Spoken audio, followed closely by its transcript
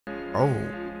Oh,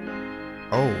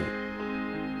 oh,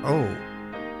 oh,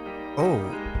 oh.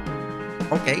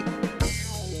 Okay.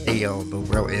 Neo, the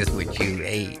world is with you,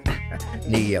 eight.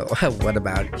 Neo, what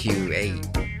about you, eight?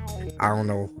 I don't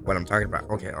know what I'm talking about.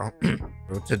 Okay,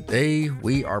 so today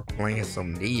we are playing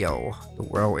some Neo. The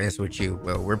world ends with you.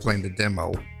 Well, we're playing the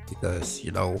demo because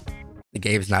the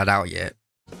game's not out yet.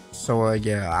 So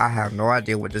yeah, I have no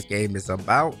idea what this game is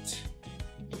about.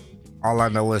 All I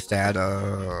know is that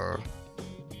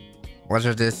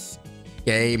whether this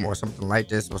game or something like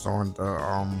this was on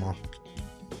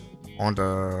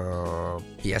the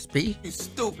PSP. You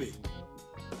stupid.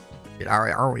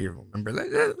 I don't even remember.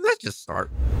 Let's just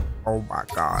start. Oh my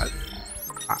god.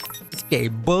 This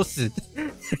game busted.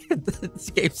 This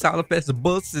game sound effects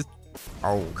busted.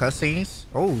 Oh, cutscenes.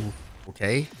 Oh,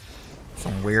 okay.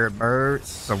 Some weird birds.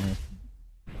 Some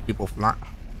people flying.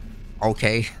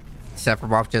 Okay.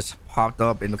 Sephiroth just popped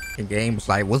up in the fucking game. It's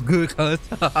like, what's good, cuz?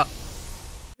 This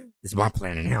is my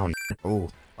planet now. Oh,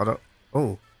 hold up.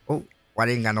 Oh. Why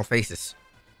they ain't got no faces?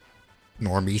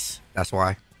 Normies. That's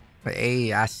why.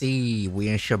 Hey, I see. We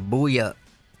in Shibuya.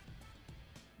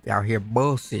 We out here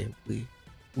bullshit. We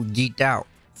geeked out.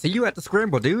 See you at the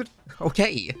scramble, dude.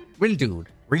 Okay. When, dude?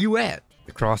 Where you at?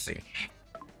 The crossing.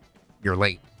 You're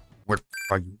late. Where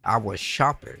are you? I was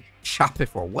shopping. Shopping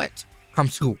for what? Come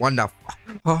to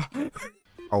 104.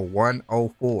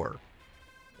 104.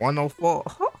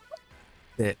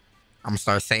 I'm gonna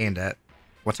start saying that.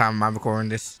 What time am I recording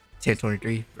this?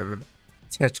 10:23.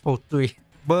 10:03.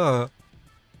 But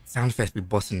sound effects be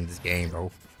busting in this game,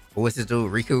 bro. Who is this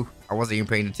dude? Riku? I wasn't even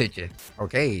paying attention.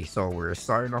 Okay, so we're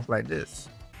starting off like this.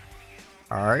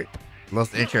 Alright.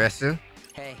 Looks interesting.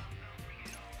 Hey.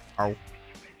 Oh,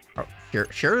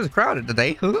 sure is crowded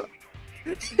today.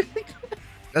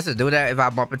 Does it do that if I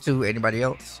bump into anybody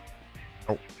else?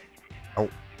 Oh.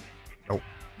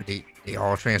 They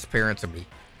all transparent to me.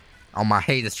 All my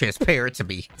hate is transparent to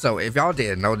me. So if y'all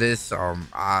didn't know this,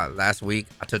 last week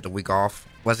I took the week off.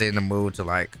 Wasn't in the mood to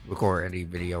like record any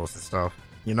videos and stuff.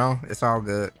 It's all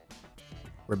good.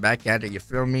 We're back at it, you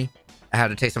feel me? I had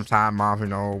to take some time off,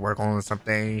 work on some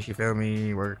things, you feel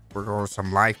me? Work on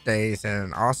some life days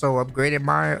and also upgraded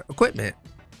my equipment.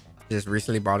 Just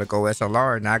recently bought a Go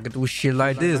SLR and I could do shit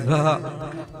like this.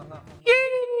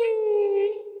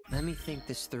 Let me think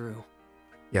this through.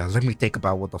 Yeah, let me think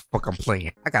about what the fuck I'm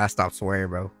playing. I gotta stop swearing,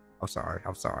 bro. I'm sorry.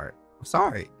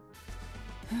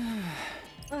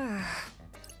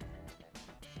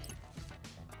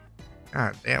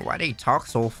 God damn, why they talk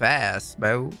so fast,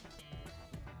 bro?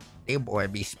 They boy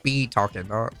be speed talking,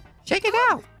 dog. Check it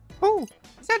out. Oh,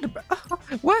 is that the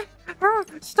what?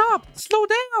 Stop, slow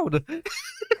down.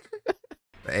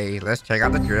 Hey, let's check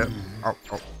out the drip. Oh,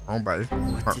 wrong button.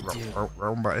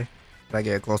 Wrong button. Did I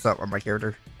get a close up on my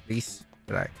character, please?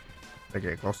 Did I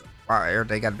get a close up? Wow,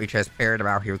 everything gotta be transparent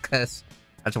about here, cuz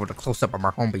I just want a close up on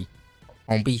my homie.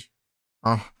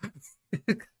 Huh?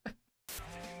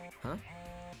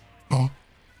 Oh,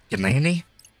 Yanani?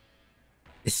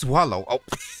 It's Swallow. Oh.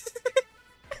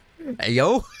 Hey,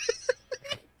 yo.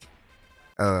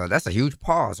 That's a huge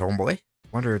pause, homeboy.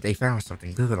 Wonder if they found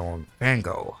something good on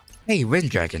Fango. Hey,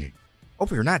 Wind Dragon.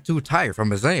 Hope you're not too tired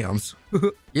from exams.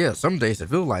 Yeah, some days it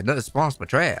feels like nothing spawns but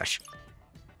trash.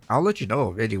 I'll let you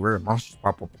know if any weird monsters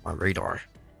pop up on my radar.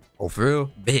 Oh, for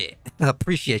real? Bet.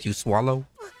 Appreciate you, Swallow.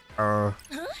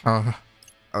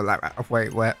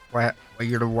 Wait, what?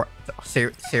 You're the what?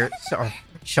 Serious,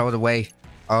 show the way.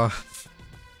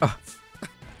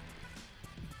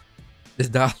 This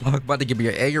dialogue about to give me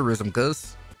an aneurysm,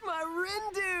 cuz. My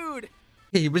Rin dude!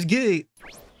 He was good.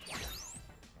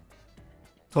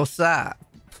 Tosa.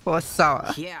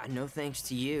 Yeah, no thanks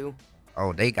to you.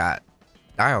 Oh, they got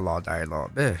dialogue.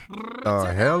 Man.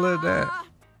 The hell is that?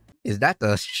 Is that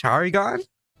the Sharingan?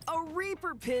 A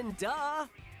Reaper pin, duh!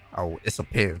 Oh, it's a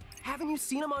pin. Haven't you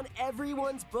seen them on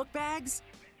everyone's book bags?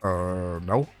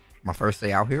 No. My first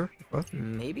day out here? What?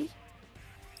 Maybe.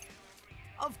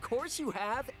 Of course you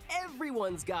have.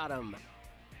 Everyone's got them.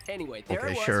 Anyway, there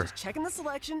I was, just checking the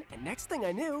selection, and next thing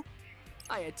I knew,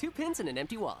 I had 2 pins and an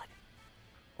empty wallet.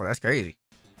 Well, that's crazy.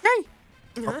 Hey!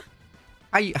 Huh?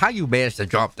 How you managed to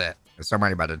drop that?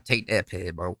 Somebody about to take that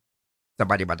pin, bro.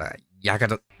 Somebody about to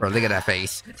bro, look at that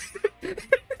face.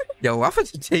 Yo, I'm gonna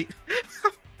take.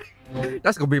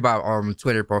 That's gonna be my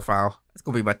Twitter profile. That's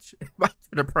gonna be my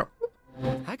Twitter pro.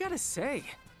 I gotta say,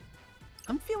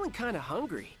 I'm feeling kind of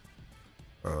hungry.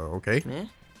 Okay. Eh?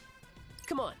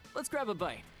 Come on, let's grab a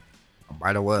bite. A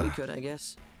bite of what? We could, I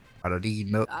guess. I don't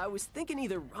need no. I was thinking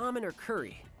either ramen or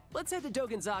curry. Let's head to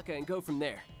Dogenzaka and go from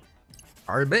there.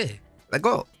 Alright, man. Let's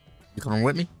go. You coming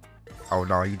with me? Oh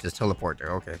no, you just teleport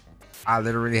there. Okay. I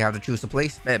literally have to choose a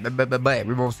place. But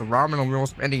we want some ramen or we want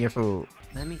some Indian food.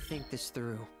 Let me think this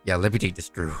through. Yeah, let me think this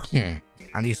through.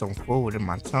 I need some food in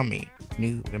my tummy.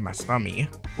 Food in my stomach.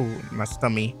 Food in my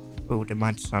stomach. Food in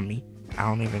my tummy. I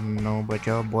don't even know, but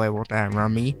your boy want that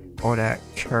rummy or that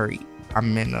curry.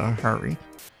 I'm in a hurry.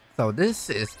 So this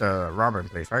is the ramen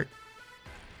place, right?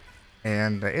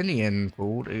 And the Indian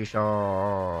food is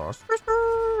over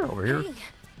here.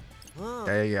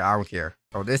 Yeah, I don't care.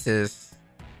 So this is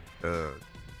the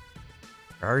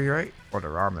curry, right? Or the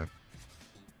ramen.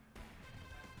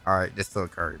 Alright, this is still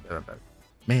curry.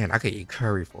 Man, I could eat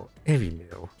curry for every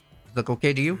meal. Look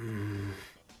okay to you?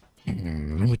 Let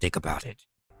me think about it.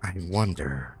 I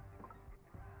wonder.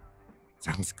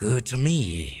 Sounds good to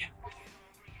me.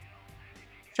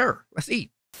 Sure, let's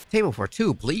eat. Table for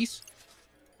two, please.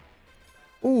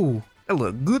 Ooh, that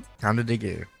look good. Time to dig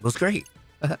in. Looks great.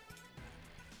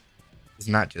 It's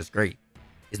not just great.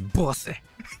 It's bossy.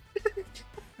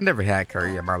 I never had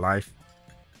curry in my life.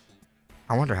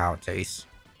 I wonder how it tastes.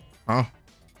 Huh?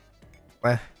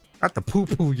 Well, not the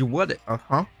poo-poo you wanted.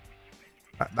 Huh?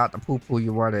 Not the poo-poo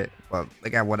you wanted. Well,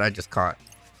 look at what I just caught.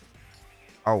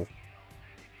 Oh.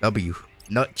 W.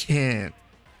 Nut can.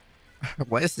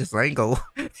 What is this lingo?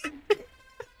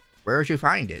 Where did you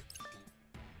find it?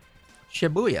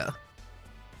 Shibuya.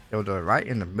 So the right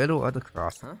in the middle of the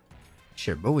cross. Huh?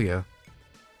 Shibuya.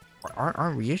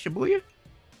 Aren't we in Shibuya?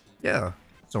 Yeah.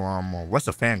 So what's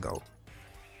a fango?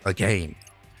 A game.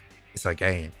 It's a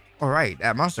game. All right,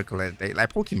 that monster collector, they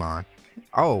like Pokemon.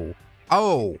 Oh.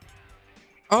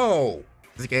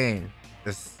 This game.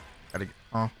 This gotta get,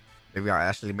 maybe I'll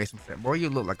actually make some sense. Boy, you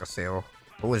look like a sail.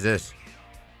 What was this?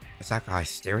 Is that guy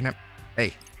staring at me?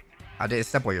 Hey, I didn't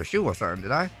step on your shoe or something,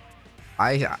 did I?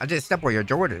 I didn't step on your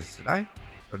Jordans, did I?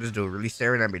 So this dude really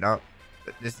staring at me, dog.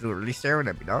 This dude really staring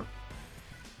at me, dog.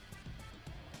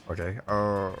 Okay,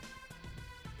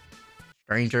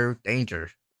 stranger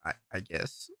danger, I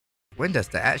guess. When does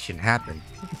the action happen?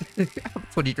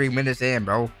 23 minutes in,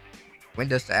 bro. When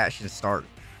does the action start?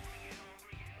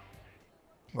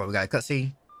 Well, we got a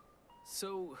cutscene.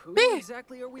 So who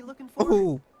exactly are we looking for?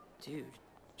 Oh, dude,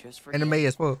 just for anime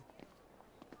as well.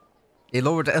 They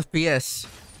lowered the FPS.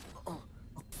 Oh.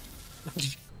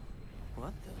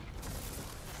 What the?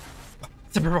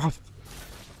 Zip her off.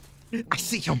 I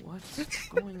see him. What's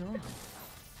going on?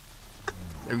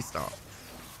 Let me stop.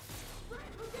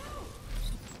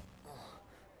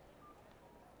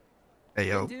 Hey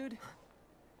yo. Dude.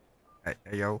 Hey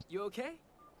yo. You okay?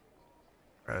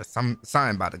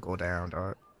 Something about to go down,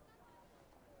 dog.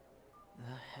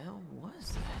 The hell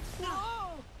was that?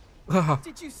 Whoa!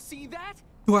 Did you see that?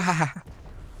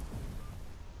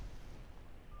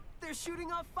 They're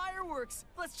shooting off fireworks.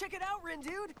 Let's check it out, Rin,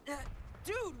 dude.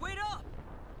 Dude, wait up.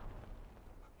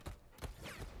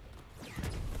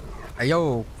 Hey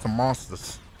yo, some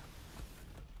monsters.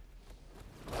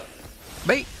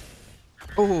 Mate.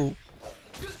 Oh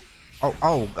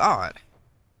God.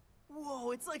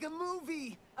 Whoa, it's like a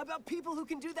movie about people who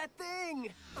can do that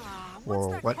thing.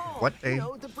 Whoa, what thing? You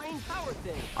know, the brain power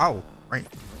thing. Oh, right.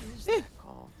 What is that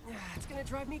called? It's gonna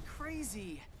drive me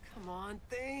crazy. Come on,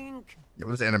 think. Yo,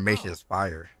 this animation is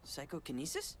fire.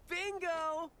 Psychokinesis?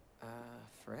 Bingo!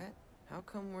 Fred, how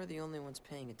come we're the only ones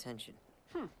paying attention?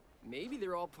 Maybe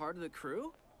they're all part of the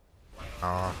crew?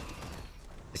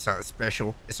 It's something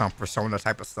special. It's on Persona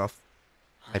type of stuff.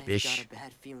 I've got a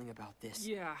bad feeling about this.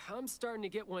 Yeah, I'm starting to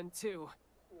get one too.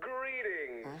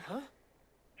 Greetings. Huh?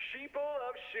 Sheeple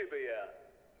of Shibuya.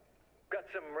 Got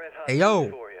some red hot hey yo.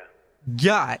 news for you.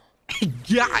 God. A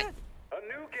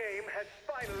new game has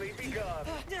finally begun.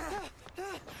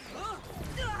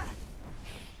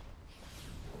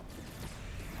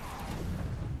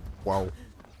 Whoa.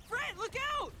 Fred, look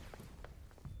out!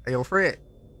 Hey yo, Fred.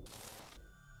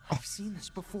 I've seen this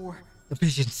before. The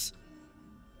visions.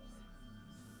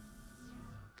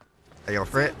 Hey yo,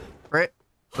 Fred.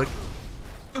 Look.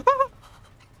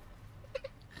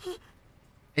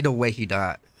 Ain't no way he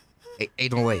died.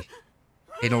 Ain't no way.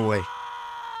 Ain't no way.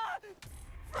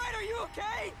 Fred, are you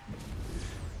okay?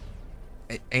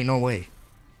 Ain't no way.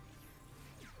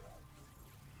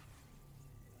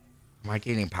 Am I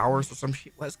gaining powers or some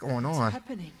shit? What's going on? What's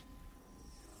happening?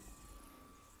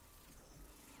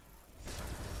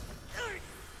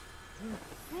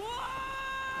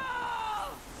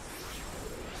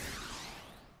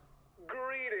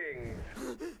 Greetings.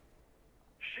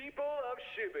 Sheeple of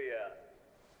Shibuya.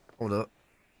 Hold up.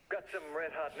 Got some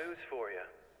red hot news for you.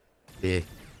 Yeah.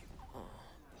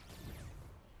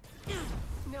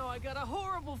 No, I got a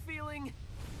horrible feeling.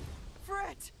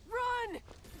 Fred, run!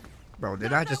 Bro,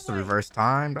 did I just reverse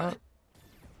time, dog?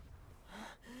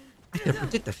 to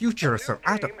predict the future, so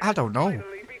I don't know.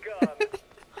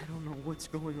 I don't know what's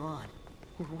going on,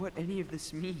 or what any of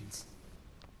this means.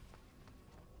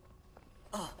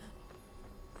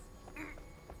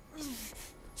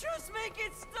 Just make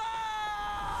it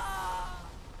stop!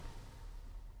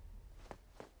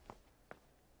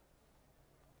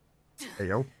 Hey,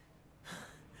 yo.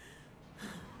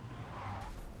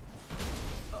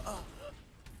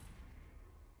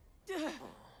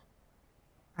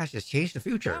 I just changed the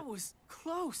future. That was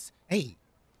close. Hey.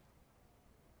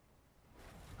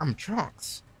 I'm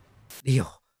Trunks. The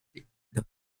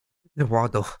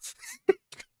Waldo.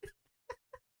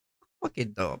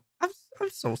 Fucking dumb. I'm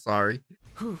so sorry.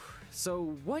 Whew.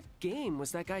 So what game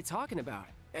was that guy talking about?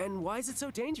 And why is it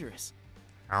so dangerous?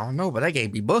 I don't know, but that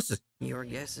game be busted. Your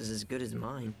guess is as good as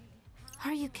mine.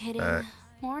 Are you kidding?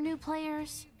 More new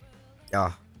players?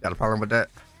 Yeah, got a problem with that?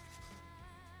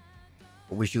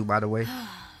 What was you, by the way?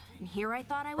 And here I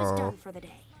thought I was done for the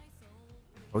day.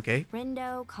 Okay.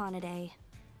 Rindo Conneted.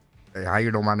 Hey, how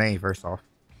you know my name, first off?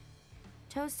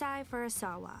 Tosai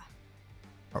Furusawa.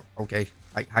 Oh, okay.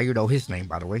 How you know his name,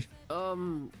 by the way?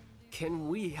 Can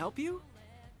we help you?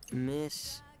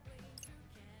 Miss...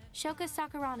 Shoka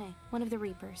Sakurane, one of the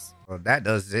Reapers. Well, that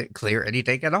doesn't clear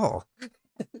anything at all.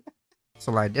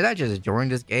 So, like, did I just join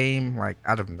this game, like,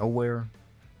 out of nowhere?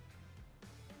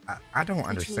 I don't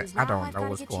understand. I don't know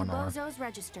what's going on. Bozos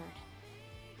registered.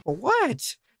 For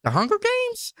what? The Hunger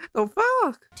Games? The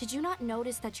fuck? Did you not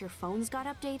notice that your phones got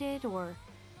updated, or...?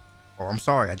 Oh, I'm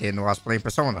sorry. I didn't know I was playing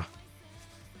Persona.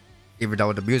 Even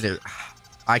though the music...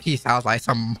 he sounds like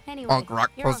some punk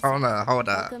rock Persona. Hold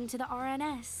up. Welcome to the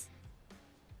RNS.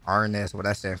 RNS, what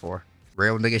that stand for?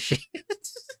 Real nigga shit.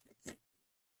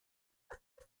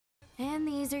 And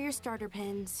these are your starter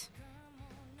pins.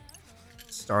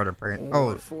 Starter pin. What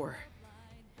Oh, for?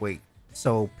 wait.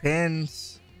 So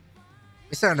pins.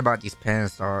 It's something about these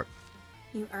pins, dog.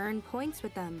 You earn points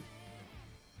with them.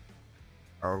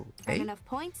 Earn Okay. enough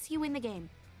points, you win the game.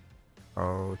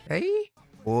 Okay.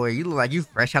 Boy, you look like you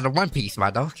fresh out of One Piece,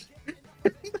 my dog.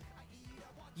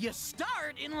 You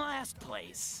start in last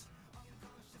place.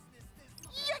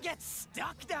 You get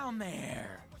stuck down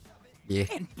there. Yeah.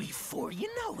 And before you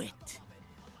know it,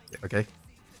 Okay.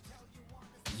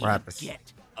 you What happens?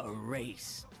 get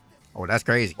erased. Oh, that's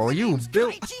crazy. Oh, you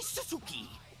built. Kaiichi Suzuki.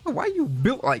 Why you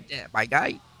built like that, my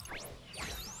guy?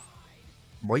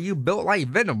 Boy, you built like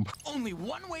Venom. Only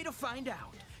one way to find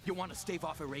out. You want to stave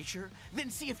off erasure? Then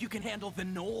see if you can handle the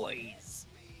noise.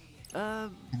 I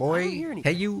don't hear Boy,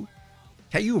 anything.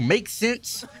 can you make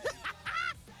sense?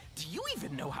 Do you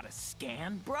even know how to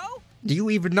scan, bro? Do you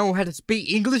even know how to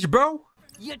speak English, bro?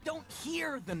 You don't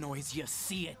hear the noise, you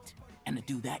see it. And to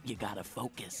do that, you gotta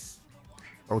focus.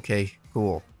 Okay,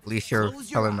 cool. At least you're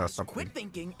Close your telling eyes, us something. quit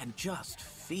thinking, and just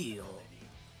feel.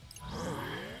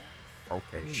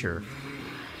 Okay, sure.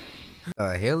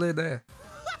 The hell is that?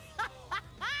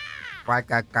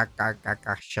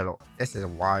 Shut up. This is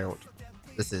wild.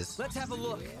 This is Let's have a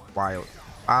look. wild.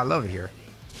 I love it here.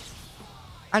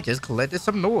 I just collected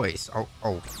some noise.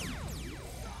 Oh.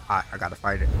 I gotta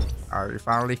fight it. Alright, we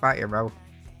finally fighting, bro.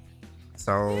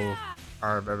 So,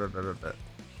 alright, blah.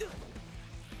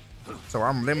 So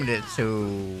I'm limited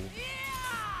to.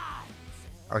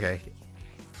 Okay.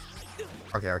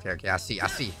 I see.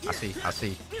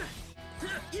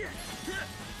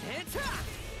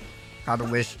 Kinda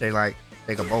wish they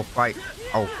could both fight.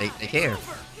 Oh, they can.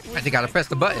 I just gotta press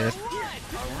the buttons.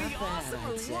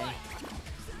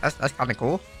 That's kind of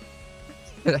cool.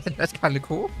 That's kind of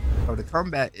cool. So the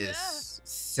combat is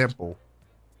simple,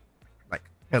 like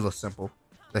hella simple.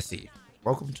 Let's see.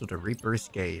 Welcome to the Reaper's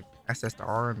game. Access the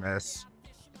RMS.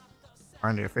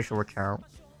 Find the official account.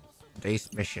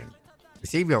 Today's mission.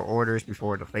 Receive your orders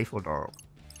before the faithful dog.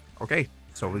 Okay,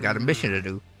 so we got a mission to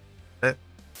do.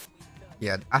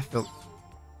 Yeah, I feel.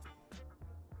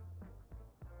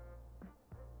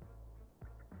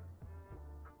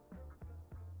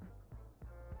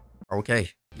 Okay,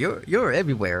 you're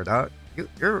everywhere, dog.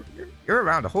 You're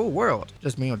around the whole world.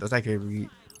 Just me, does I can read?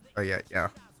 Oh yeah.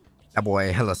 That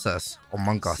boy hella sus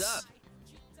among us. Sup?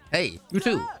 Hey, you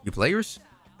too. You players?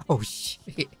 Oh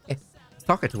shit.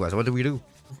 Talking to us. What do we do?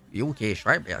 You can't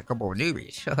strike me. Come on,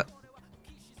 newbies.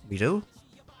 We do?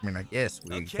 I mean, I guess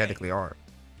we technically are.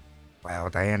 Well,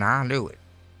 Dan, I knew it.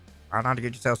 Try not to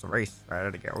get yourself some race.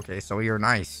 Okay, so you're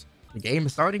nice. The game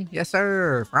is starting? Yes,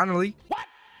 sir. Finally. What?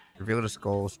 Reveal the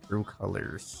skulls through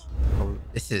colors. Oh,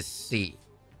 this is C.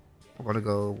 I'm gonna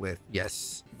go with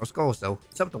yes. No skulls though.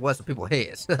 It's up to what some people's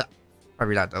heads.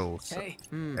 Probably not those. Hey,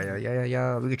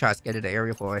 Yeah. We can try to scatter the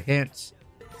area for a hint.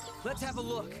 let's have a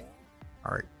look.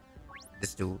 All right.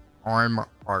 Let's do arm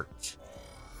art.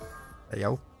 Hey,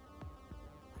 yo.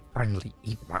 Finally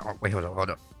eat my arm. Wait, hold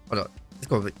up.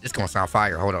 It's gonna sound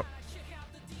fire. Hold up.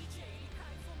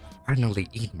 Finally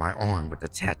eat my arm with the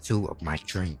tattoo of my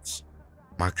dreams.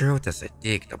 My girl doesn't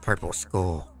dig the purple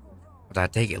skull, but I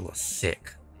think it looks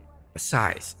sick.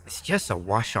 Besides, it's just a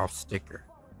wash-off sticker.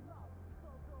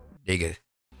 Dig it.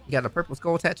 You got a purple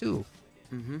skull tattoo.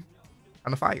 Mm-hmm.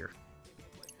 On the fire.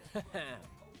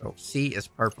 So C is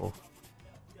purple.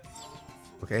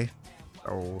 Okay.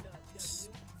 So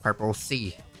purple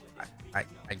C.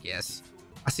 I guess.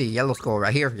 I see a yellow skull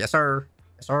right here. Yes, sir.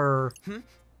 Yes, sir.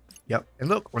 Yep. And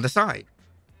look on the side.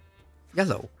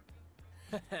 Yellow.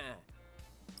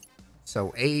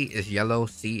 So A is yellow,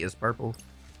 C is purple.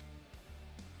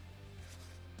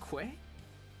 Quay?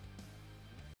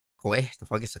 Quay? The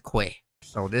fuck is a quay?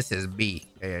 So this is B.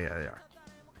 Yeah.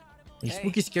 These Hey.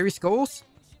 spooky, scary skulls?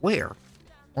 Where?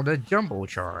 On the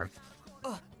Jumbotron.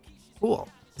 Cool.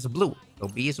 It's blue. So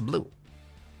B is blue.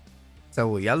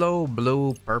 So yellow,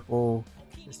 blue, purple.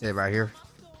 This is right here.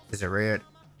 This is red.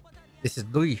 This is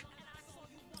blue.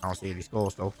 I don't see any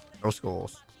skulls though. No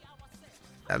skulls.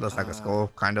 That looks like a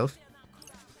skull, kind of.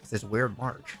 It's this weird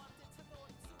mark.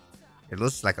 It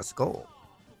looks like a skull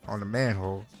on the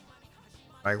manhole.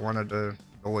 Like one of the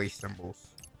noise symbols.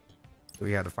 Do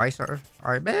we have to fight her?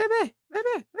 Alright, baby.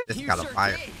 This You got a sure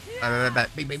fire.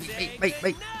 did.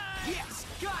 Wait. Yes,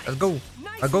 guys. Let's go.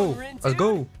 Nice Let's go. one, Rin Let's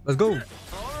go. Let's go. All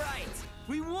right,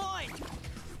 we won.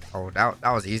 Oh, that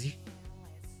was easy.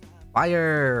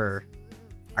 Fire.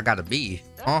 I got a B.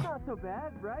 Huh? Not so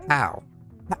bad, right? How?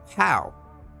 How?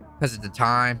 Because at the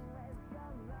time.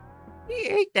 He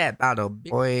ain't that battle.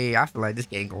 Boy, I feel like this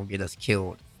game gonna get us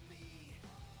killed.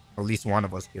 At least one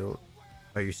of us killed.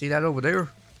 Oh, you see that over there?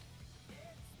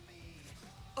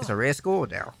 It's a red skull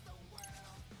now.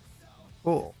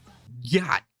 Cool.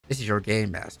 God, this is your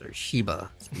game master, Shiba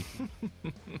speaking.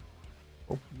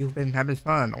 Hope you've been having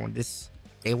fun on this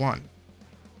day one.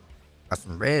 Got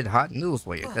some red hot news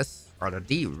for you. This are the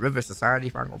Deep River Society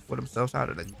finally gonna put themselves out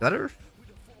of the gutter.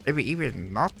 Maybe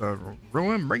even knock the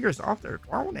ruin bringers off their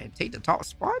throne and take the top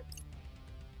spot.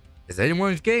 It's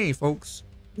anyone's game, folks.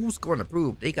 Who's gonna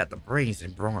prove they got the brains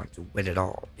and brawn to win it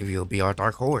all? If you'll be our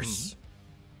dark horse.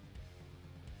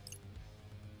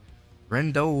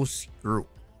 Rendo's group.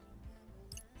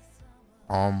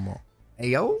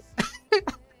 Ayo?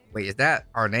 Wait, is that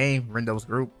our name, Rendo's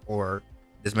group? Or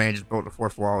this man just broke the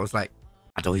fourth wall? It's like,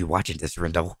 I know you're watching this,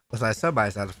 Rendo. It's like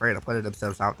somebody's not afraid of putting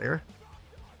themselves out there.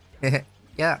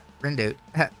 Yeah, Rendo.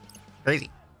 Crazy.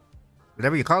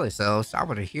 Whatever you call yourselves, I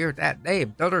want to hear that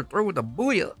name. Thunder through with the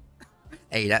booyah.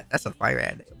 Hey, that's a fire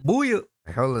ad. Booyah.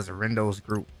 The hell is a Rendo's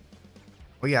group?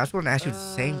 Oh yeah, I was going to ask you the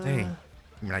same thing.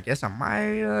 I mean, I guess I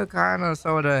might kind of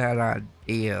sort of had an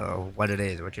idea of what it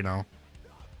is, but you know.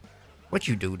 What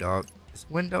you do, dog? This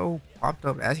window popped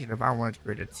up asking if I wanted to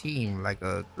create a team, like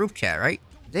a group chat, right?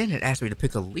 Then it asked me to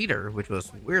pick a leader, which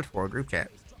was weird for a group chat.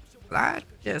 But I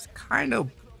just kind of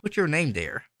put your name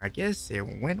there. I guess it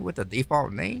went with the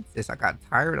default name since I got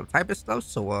tired of typing stuff.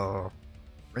 So,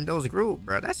 Rendo's group,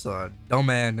 bro, that's a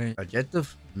dumbass name.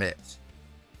 Objective met.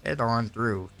 Head on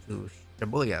through to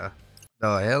Shibuya.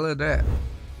 The hell is that?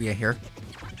 We in here.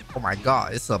 Oh my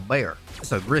god, it's a bear.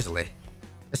 It's a grizzly.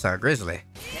 It's a grizzly.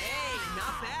 Hey,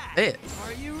 not bad. Hey,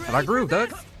 Are you ready? but I grew,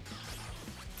 Doug.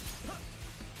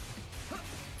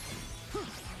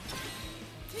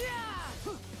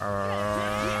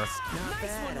 Nice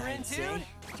bad, one, Rin, I'd say. dude.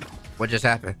 What just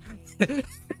happened? I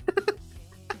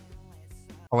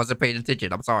wasn't paying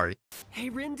attention. I'm sorry. Hey,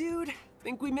 Rin, dude.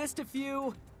 Think we missed a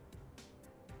few.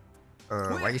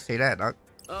 Why you say that, Doc?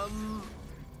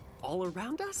 All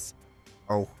around us?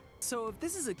 Oh, So if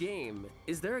this is a game,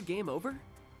 is there a game over?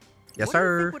 yes, What do you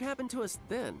sir. think would happen to us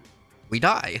then? We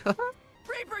die.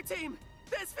 Reaper team,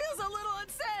 this feels a little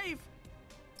unsafe.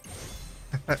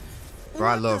 Bro,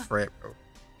 I love Fred, bro.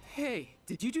 Hey,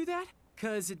 did you do that?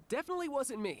 Cause it definitely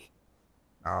wasn't me.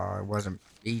 No, it wasn't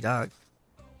me, Doc.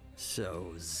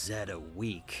 So, Zeta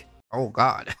weak. Oh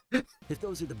God. If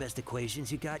those are the best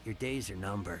equations you got, your days are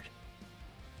numbered.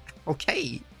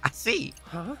 Okay, I see.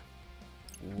 Huh?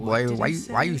 Why did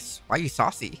he you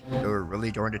saucy? You're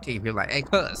really joined the team. You're like, hey,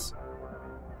 cuz.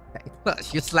 Hey,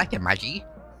 cuz, you're slacking, my G.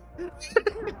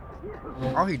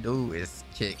 All he do is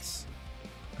kicks.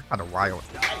 Kind of wild.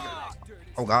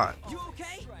 Oh God. You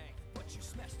okay?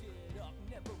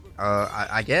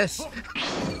 I guess.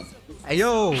 Hey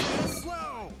yo.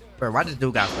 Bro, why this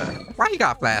dude got flashed? Why he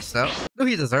got flashed up? Do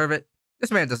he deserve it?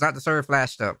 This man does not deserve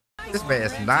flashed up. This man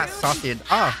is not saucy.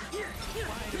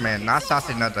 This man not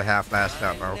saucy enough to have flashed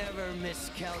up, bro. Never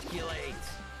miscalculate.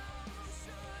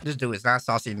 This dude is not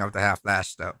saucy enough to have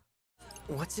flashed up.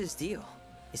 What's his deal?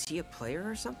 Is he a player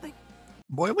or something?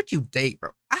 Boy, what you think,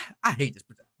 bro? I hate this,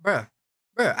 bro.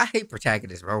 I hate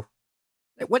protagonists, bro.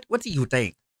 Like, what do you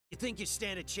think? You think you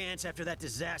stand a chance after that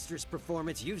disastrous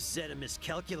performance? You've said and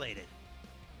miscalculated.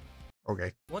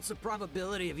 Okay. What's the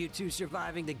probability of you two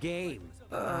surviving the game?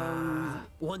 1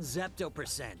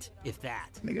 zepto%, if that.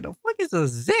 Nigga, the fuck is a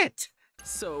zit?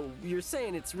 So you're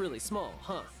saying it's really small,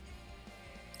 huh?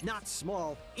 Not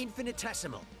small,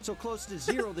 infinitesimal. So close to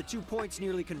 0 the 2 points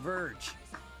nearly converge.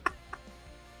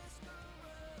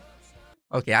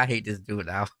 Okay, I hate this dude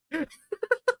now. What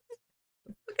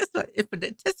is an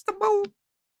infinitesimal?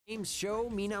 Games show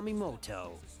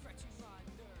Minamimoto.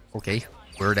 Okay,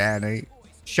 word anime.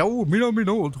 Show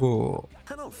Minamimoto.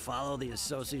 I don't follow the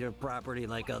associative property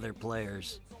like other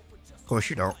players. Of course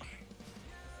you don't.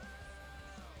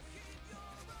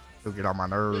 You'll get on my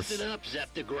nerves. Listen up,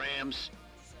 Zeptograms.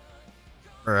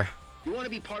 Bruh. You want to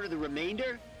be part of the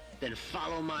remainder? Then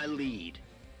follow my lead.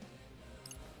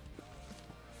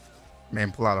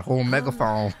 Man, pull out a whole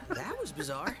megaphone. That was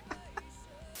bizarre.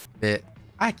 But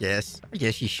I guess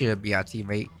he should be our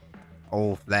teammate.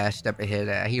 Old Flash step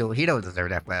ahead. He don't deserve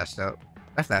that Flash step.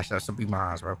 That Flash step should be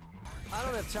mine, bro. I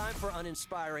don't have time for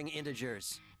uninspiring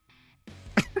integers.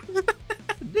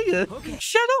 Nigga, Okay.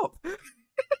 shut up.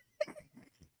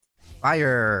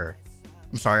 Fire.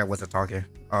 I'm sorry I wasn't talking.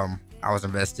 I was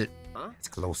invested. Huh? It's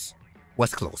close.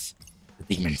 What's close?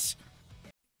 The demons.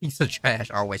 Piece of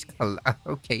trash always.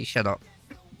 Okay, shut up.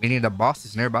 We need the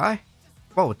bosses nearby.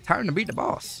 Whoa, time to beat the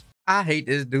boss. I hate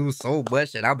this dude so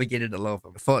much that I'm beginning to love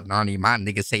him. Fuck Nani, my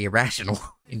niggas say irrational.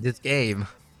 In this game,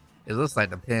 it looks like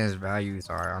the pins values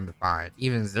are undefined.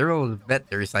 Even 0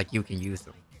 vectors like you can use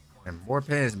them. And more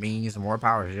pins means more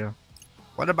powers, yeah.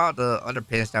 What about the other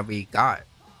pins that we got?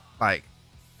 Like,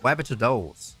 what happened to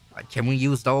those? Like, can we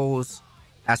use those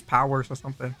as powers or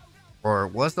something? Or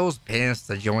was those pins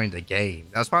to join the game?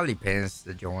 That's probably pins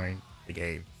to join the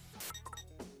game.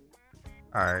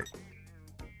 Alright.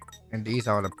 And these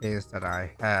are the pins that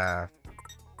I have.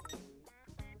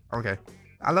 Okay.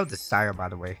 I love this style, by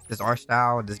the way. This art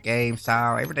style, this game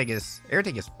style, everything is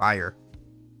fire.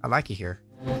 I like it here.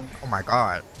 Oh my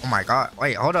god. Oh my god.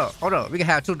 Wait, hold up. We can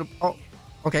have 2. Oh,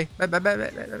 okay.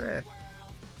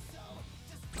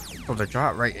 So the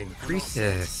drop rate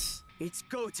increases. It's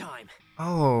go time.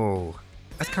 Oh,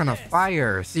 that's kind of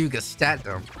fire. So you can stat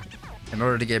them in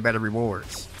order to get better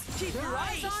rewards.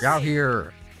 You're out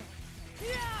here.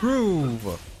 Groove.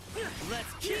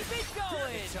 Let's keep it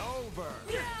going. It's over.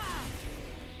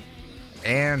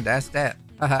 And that's that.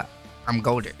 Haha. I'm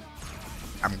golden.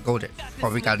 Oh,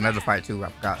 we got another fight too. I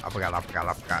forgot.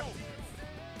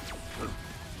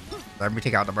 Let me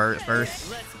take out the birds first.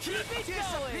 Let's keep it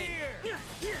going.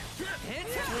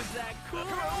 Was that cool or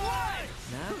what?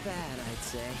 Not bad, I'd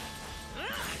say.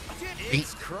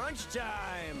 It's crunch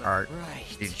time. All right. Right.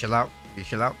 You chill out.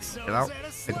 Chill out.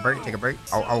 Take a break.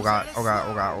 Oh god. Oh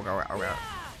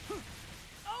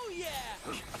yeah.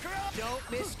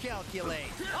 Don't miscalculate.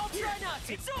 I'll try not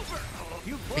to. It's over.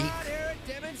 You brought here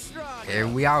a demonstration. Here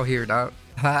we out here, dog.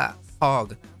 Ha.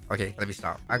 Hog. Okay, let me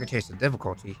stop. I can change the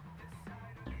difficulty.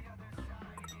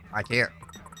 I can't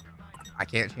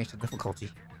change the difficulty.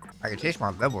 I can change my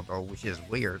level though, which is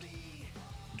weird.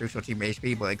 Reduce your team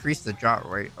HP, but increase the drop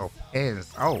rate of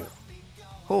pins. Oh,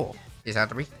 cool. Yes,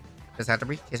 after me. Yes, sir.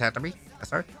 Yes,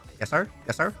 sir. Yes, sir.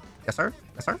 Yes, sir. Yes, sir.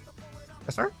 Yes, sir.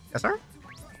 Yes, sir. Yes, sir.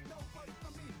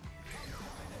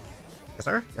 Yes,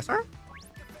 sir. Yes, sir.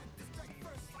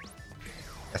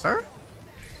 Yes, sir.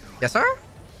 Yes, sir.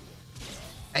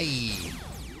 Hey.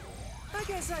 I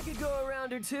guess I could go a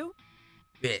round or two.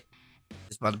 Bit.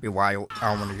 It's about to be wild. I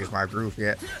don't want to use my groove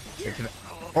yet.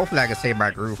 Hopefully I can save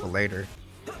my groove for later.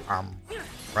 I'm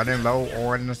running low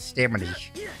on stamina.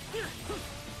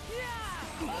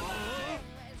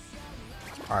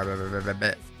 Alright,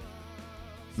 bet.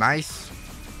 Nice.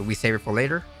 Can we save it for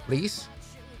later? Please?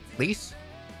 Can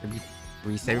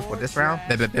we save it for this round?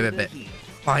 Bet.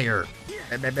 Fire.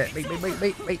 Bet. Wait. Ain't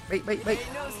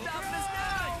no stopping us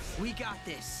now. We got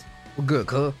this. We're good,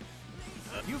 cuz.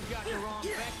 You've got the wrong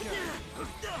vector.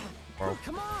 Bro.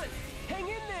 Come on, hang in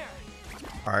there.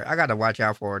 Alright, I gotta watch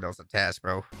out for those attacks,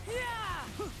 bro. Yeah.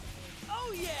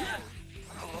 Oh yeah.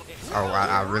 Oh,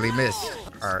 I really missed.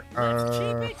 Alright,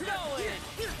 Keep it going.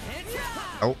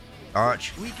 oh,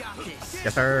 dodge. We got this.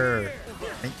 Yes, sir.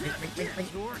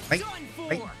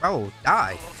 Wait, bro,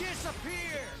 die.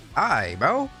 Disappear. Die,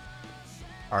 bro.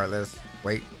 Alright, let's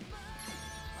wait.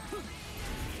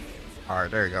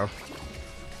 Alright, there you go.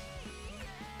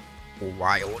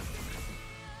 Wild.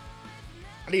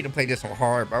 I need to play this on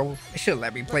hard, bro. They should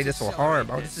let me play this on hard,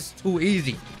 bro. This is too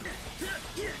easy.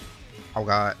 Oh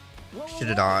god. Should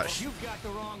have dodged. You've got the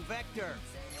wrong vector.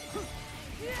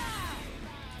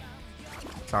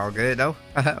 It's all good though.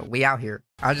 We out here.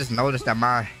 I just noticed that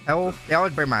my health, they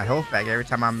always bring my health back every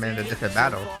time I'm in a different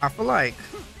battle. I feel like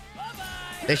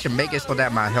they should make it so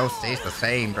that my health stays the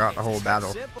same throughout the whole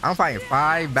battle. I'm fighting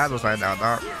 5 battles right now,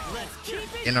 dog.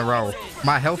 In a row.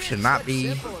 My health should not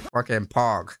be fucking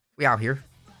pog. We out here.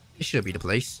 It should be the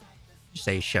place. You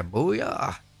say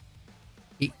Shibuya.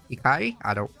 Ikai?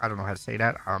 I don't know how to say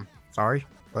that. Sorry.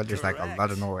 But there's like a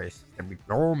lot of noise. And we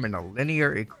throw them in a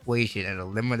linear equation and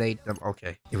eliminate them.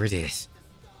 Okay, here it is.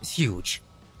 It's huge.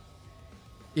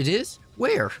 It is?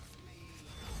 Where?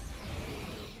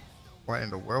 What in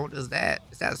the world is that?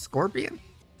 Is that a scorpion?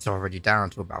 It's already down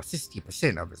to about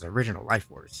 60% of its original life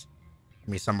force. I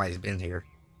mean, somebody's been here.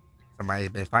 Somebody's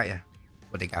been fighting.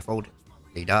 But they got folded.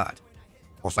 They died.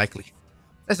 Most likely.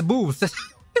 Let's move.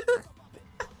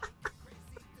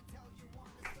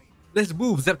 Let's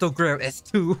move, Zeptogram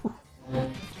S2.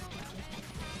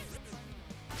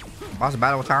 Boss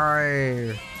battle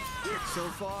time. So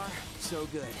far, so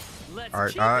good. Let's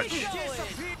Alright, dodge.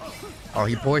 Oh,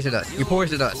 he poisoned us. He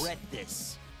poisoned us.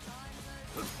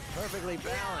 Perfectly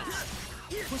balanced.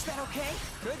 Was that okay?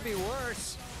 Could be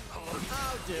worse.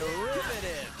 How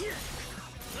derivative.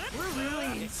 We're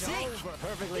really in sync.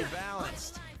 Perfectly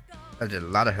balanced. I did a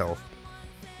lot of health.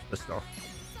 Let's go.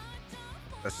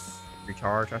 Let's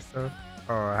recharge that stuff.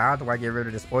 How do I get rid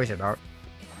of this poison, dog?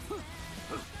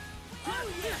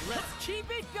 Let's keep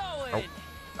it going. Oh,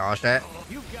 dodge that.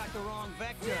 You've got the wrong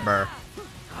vector. Bruh.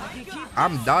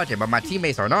 I'm dodging, but my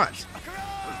teammates are not.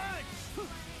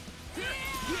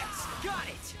 Yes, got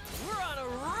it. We're on a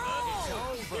roll.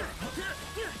 It's over.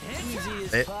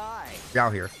 Easy as pie. We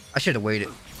out here. I should have waited.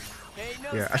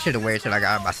 Yeah, I should have waited till I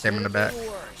got my stamina back.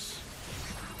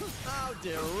 How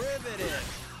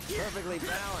derivative. Perfectly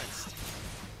balanced.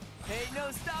 Hey,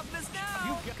 no stopping us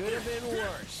now. You could have been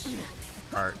worse.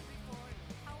 Alright.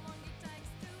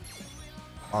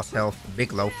 Lost health.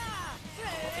 Big low.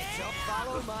 So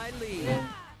follow my lead.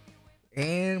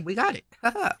 And we got it.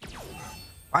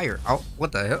 Fire. Oh,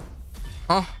 what the hell?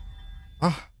 Huh?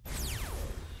 Huh?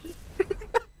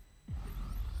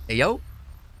 Hey, yo.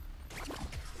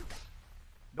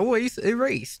 Noise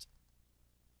erased.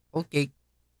 Okay.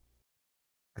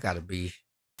 I gotta be.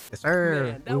 Yes, sir.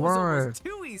 Man, that was almost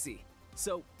too easy.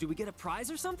 So, do we get a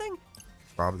prize or something?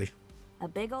 Probably. A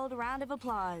big old round of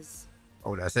applause.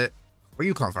 Oh, that's it? Where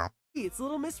you come from? Hey, it's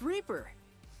little Miss Reaper.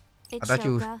 It's I thought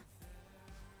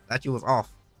you was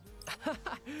off.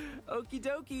 Okie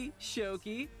dokie,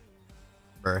 Shoki.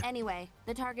 Bruh. Anyway,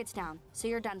 the target's down, so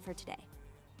you're done for today.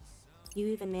 You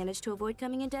even managed to avoid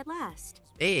coming in dead last.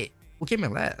 Hey, who came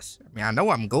in last? I mean, I know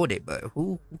I'm goated, but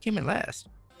who came in last?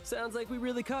 Sounds like we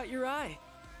really caught your eye.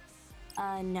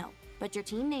 No. But your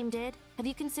team name did. Have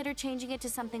you considered changing it to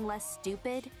something less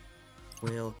stupid?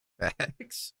 Well,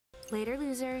 Thanks. Later,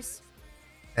 losers.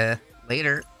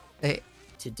 Later. Hey.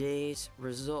 Today's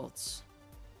results.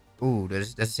 Ooh,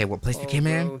 does it say what place we came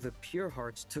in? Although the Pure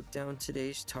Hearts took down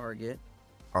today's target,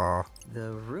 Oh.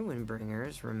 the Ruin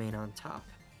Bringers remain on top.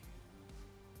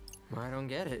 I don't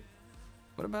get it.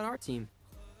 What about our team?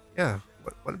 Yeah.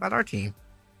 What about our team?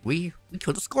 We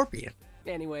killed a scorpion.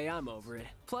 Anyway, I'm over it.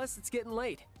 Plus, it's getting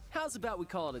late. How's about we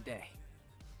call it a day?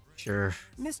 Sure.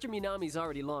 Mr. Minami's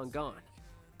already long gone.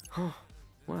 Oh,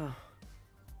 wow.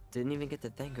 Didn't even get to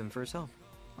thank him for his help.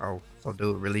 Oh, so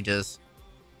dude really just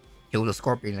killed a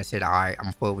scorpion and said, alright,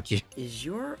 I'm full with you. Is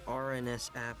your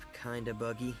RNS app kinda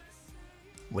buggy?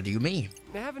 What do you mean?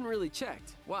 I haven't really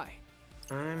checked. Why?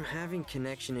 I'm having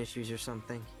connection issues or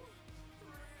something.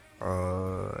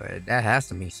 That has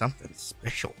to mean something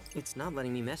special. It's not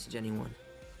letting me message anyone.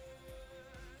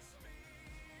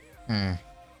 I'm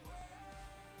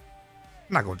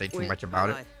not gonna think too much about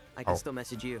it. I can still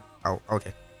message you. Oh,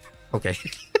 okay. Okay.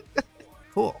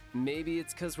 Cool. Maybe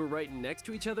it's because we're right next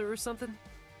to each other or something?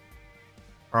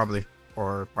 Probably.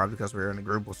 Or probably because we're in a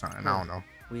group or something. I don't know.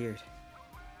 Weird.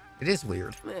 It is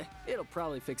weird. It'll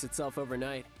probably fix itself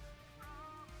overnight.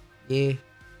 Yeah.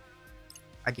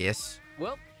 I guess.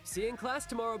 Well, see you in class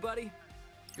tomorrow, buddy.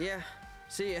 Yeah,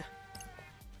 see ya.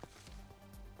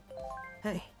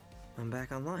 Hey, I'm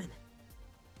back online.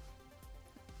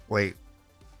 Wait.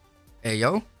 Hey,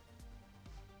 yo?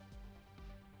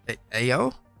 Hey,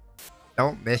 yo?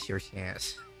 Don't miss your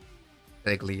chance.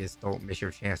 Technically, it's don't miss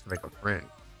your chance to make a friend.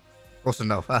 Close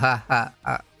enough. Are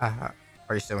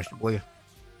you still Mr. Boy?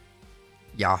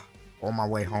 Yeah. On my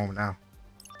way home now.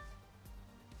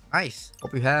 Nice.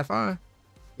 Hope you have fun.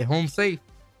 Get home safe.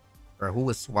 Bro, who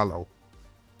is Swallow?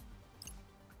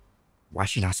 Why is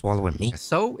she not swallowing me?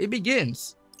 So it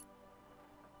begins.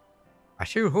 I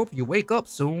sure hope you wake up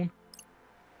soon.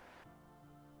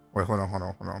 Wait, hold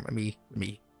on. Let me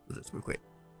do this real quick.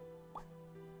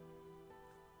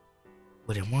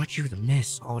 Wouldn't want you to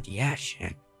miss all the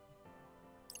action.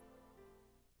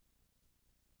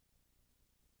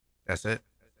 That's it.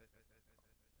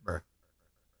 Bruh.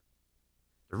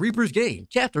 The Reaper's game.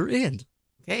 Chapter end.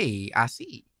 Okay, I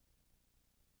see.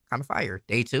 Kind of fire.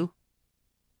 Day 2.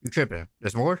 You tripping.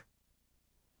 There's more?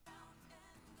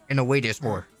 In a way, there's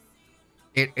more.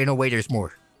 In a way, there's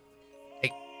more.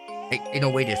 Ain't no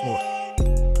way there's more.